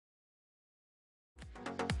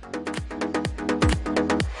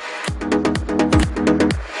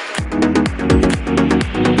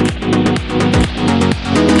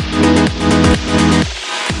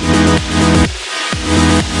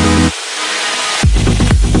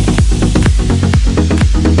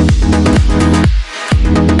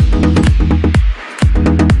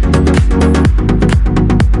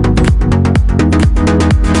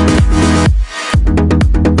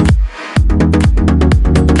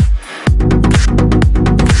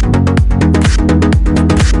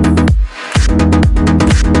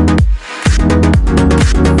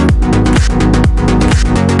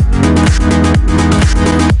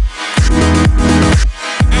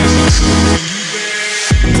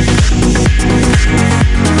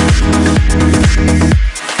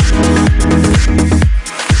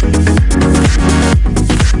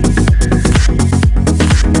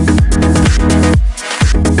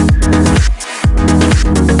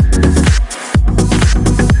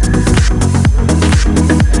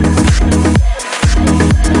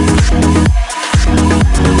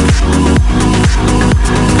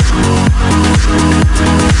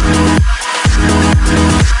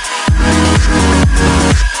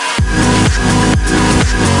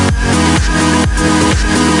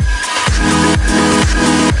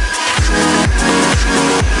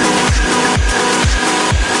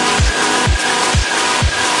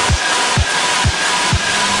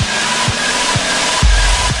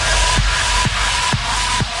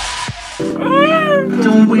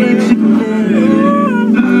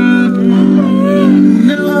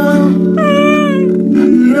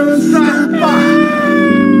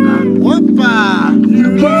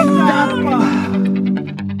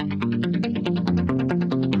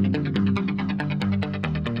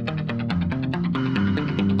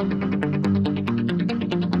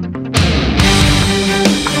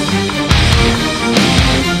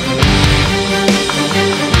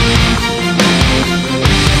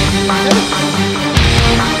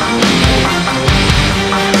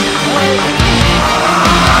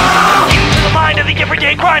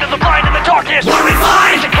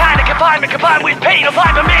confinement combined with pain of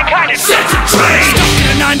life and mankind is set to drain. Stuck in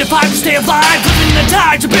a 9 to 5 to stay alive, living the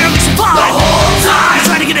die to barely survive. The whole time you're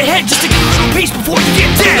trying to get ahead just to get a little peace before you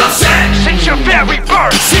get dead. Enough said. Since your very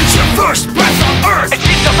birth, since your first breath on earth, it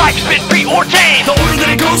seems that life's been preordained. The order that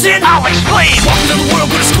it goes in, I'll explain. Walk into the world,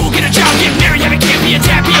 go to school, get a job, get married, have a kid, be a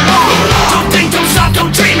dad, be a mom. Don't think, don't stop,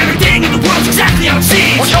 don't dream. Everything in the world's exactly how it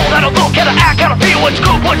seems. We're told how to look, how to act, how to feel. What's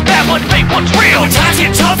good, what's bad, what's fake, what's real. When times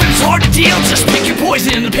get tough and it's hard to deal, just pick your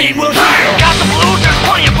poison and the pain will heal. Got the blues, there's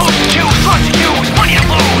plenty of booze to choose. Drugs to use, money to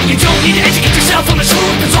lose. You don't need to educate yourself on the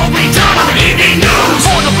truth, it's already done on the evening news.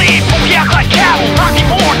 For the lead, but we act like cattle. Rocky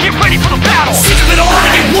more, get ready for the battle. Sick of it all,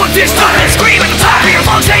 and get one fist up and scream at the top of your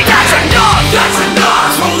lungs. Hey, that's enough, that's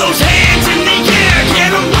enough. Throw those hands in the air,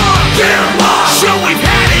 get them up, get them up. Show we've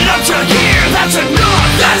had it up to here, that's enough,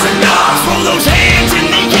 that's enough. Throw those hands in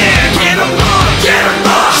the air, get them up, get them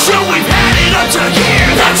up. Show we've had it up to here,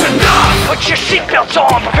 that's enough. Put your seatbelts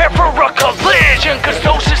on, prepare for a collision. Cause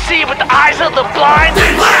those who see with the eyes of the blind,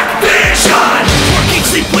 they lack vision. Working,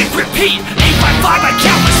 sleep, wake, repeat, 8 by 5 by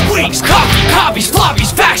countless weeks. Copy, copies, floppies,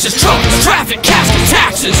 faxes, trophies, traffic, cash, and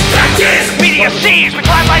taxes. Fact is, media sees, we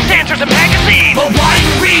climb like answers and magazines. but why do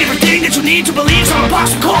you read everything that you need to believe from a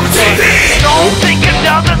box we call the TV? Don't think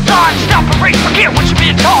another thought, stop and erase, forget what you've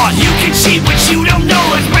been taught. You can cheat what you don't know,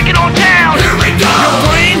 Let's break it on down. Here we go. Your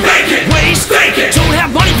brain, Make it. waste, Fake it. don't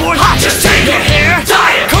have money for it, just take it. Your hair,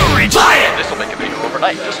 Dye it. courage, Buy it. This'll make a video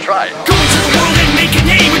overnight, just try it. go into the world and make a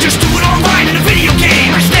name, or just do it online in a video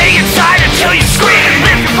game. Or stay inside until you scream and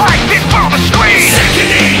live your life in front of a screen.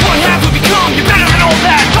 Sickening. What have we become? You're better than all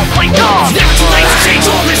that, don't play dumb. It's never too late to change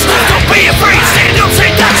all this stuff. Don't be afraid, stand up, say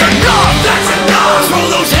that's enough, that's enough. Throw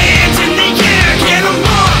those hands in the air, get them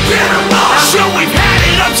up, get them up. Show we've had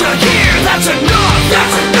it up to here, that's enough,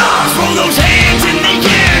 that's enough. Throw those hands in the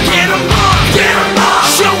air, get them up, get them up.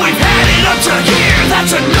 Show we've had it up to here,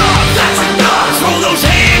 that's enough, that's enough. Throw those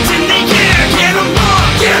hands in the air, get them up,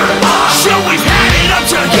 get them up. Show we've had it up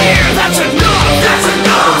to here, that's enough, that's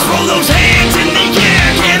enough. Throw those hands in the air,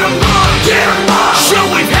 get them up, get them up. Show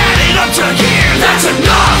we've had it up to here, that's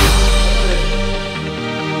enough.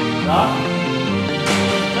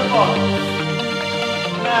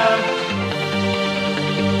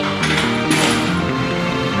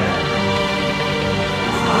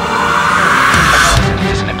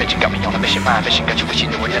 Isn't it, bitch? You got me on a mission, my vision got you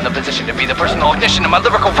wishing you were in the position to be the personal ignition of my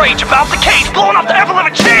lyrical rage about the cage, blowing off the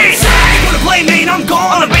ever-living chain. Wanna play, man, I'm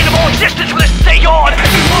gone. Unavailable existence for this to stay on.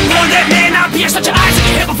 Everyone warn that man out, pierce out your eyes in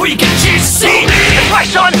your head before you get a chance to see me. It's my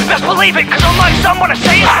son, best believe it, cause unlike some wanna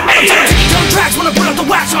say it. I'm taking tracks when I put up the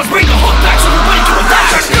wax, so I bring the hook back so everybody can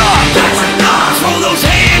relax. That's enough. That's enough. Throw those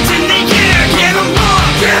hands in the air, get them up,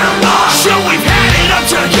 get them up. Show we've had it up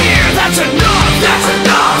to here, that's enough, that's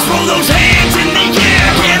enough. Throw those hands in the air,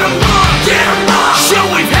 get them up, get them up. Show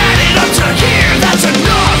we've had it up to here, that's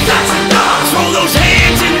enough, that's enough. Throw those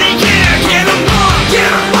hands in the air, get them up, get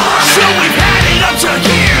them up. Show we've had it up to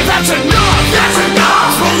here, that's enough, that's enough.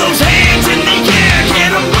 Throw those hands in the air, get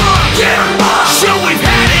them up, get them up. Show we've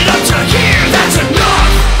had it up to here, that's enough.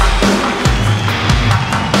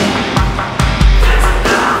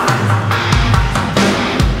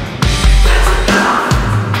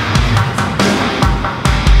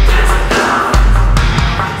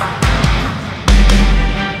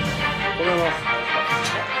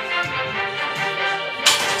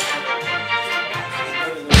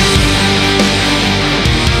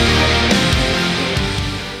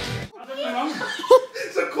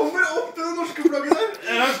 Så kommer det opp til det norske flagget der.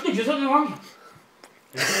 Jeg har ikke sånn en gang.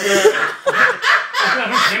 Det er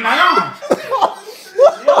noe frem her, da.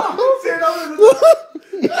 Ser du allerede?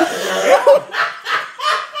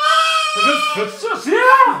 Det er fødsel, se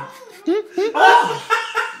da!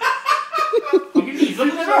 Kan ikke vise om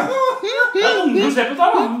det da. Det er unge å se på da.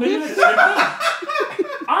 Det er se på det.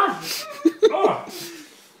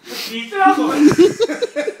 Det sliter altså.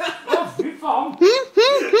 Fy faen.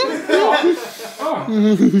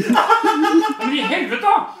 Men i helvete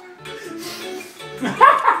da.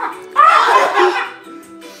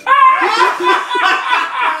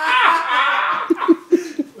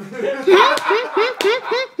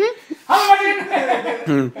 Hallo Martin!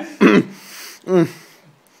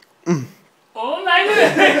 Å nei du!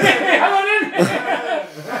 Hallo Martin!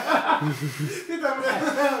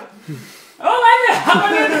 Å nei du! Hallo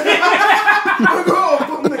Martin! Gå opp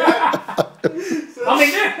og ned. Hva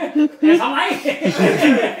vil du? Jeg sa nei!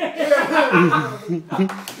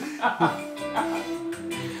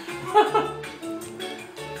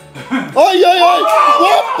 Oi, oi, oi!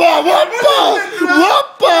 Woppa, woppa!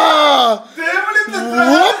 Woppa! Det var litt lettere.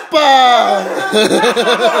 Woppa!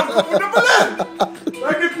 Det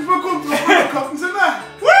er gutten som har kontroll på katten sin, det.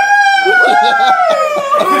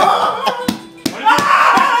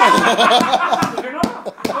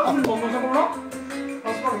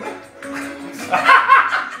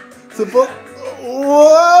 Se på.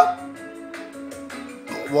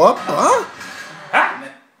 Wappa?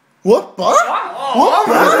 Wappa?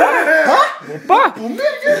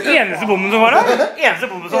 Eneste bomben som var der.